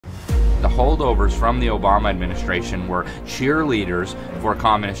The holdovers from the Obama administration were cheerleaders for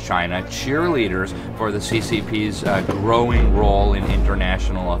Communist China, cheerleaders for the CCP's growing role in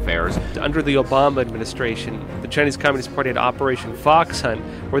international affairs. Under the Obama administration, the Chinese Communist Party had Operation Fox Hunt,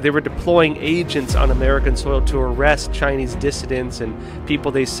 where they were deploying agents on American soil to arrest Chinese dissidents and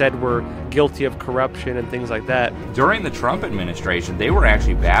people they said were guilty of corruption and things like that. During the Trump administration, they were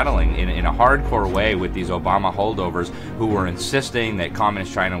actually battling in a hardcore way with these Obama holdovers who were insisting that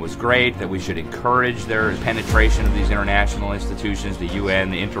Communist China was great, that we should encourage their penetration of these international institutions, the UN,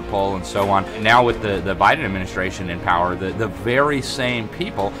 the Interpol, and so on. Now with the Biden administration in power, the very same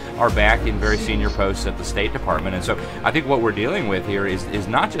people are back in very senior posts at the State Department. And so I think what we're dealing with here is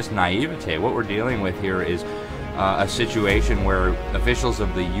not just naivete. What we're dealing with here is a situation where officials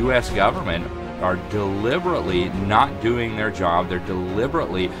of the U.S. government are deliberately not doing their job. They're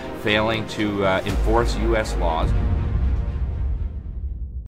deliberately failing to enforce U.S. laws.